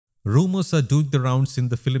Rumours are doing the rounds in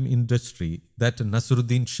the film industry that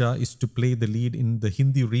Naseeruddin Shah is to play the lead in the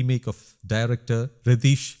Hindi remake of director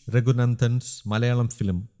Ratheesh Raghunandan's Malayalam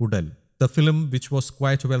film Udal. The film, which was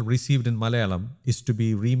quite well received in Malayalam, is to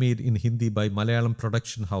be remade in Hindi by Malayalam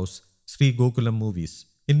production house Sree Gokulam Movies.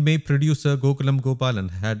 In May, producer Gokulam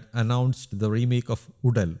Gopalan had announced the remake of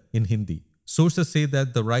Udal in Hindi. Sources say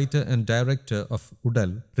that the writer and director of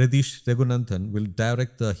Udal, Ratheesh Raghunandan, will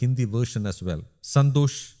direct the Hindi version as well.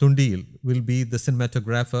 Santosh Tundil will be the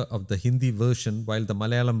cinematographer of the Hindi version, while the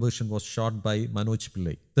Malayalam version was shot by Manoj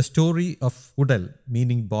Pillai. The story of Udal,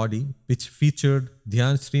 meaning body, which featured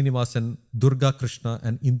Dhyan Srinivasan, Durga Krishna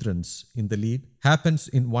and Indrans in the lead, happens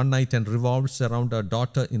in one night and revolves around a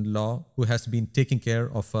daughter-in-law who has been taking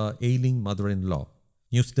care of her ailing mother-in-law.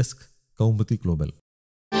 News Desk, Kaumudy Global.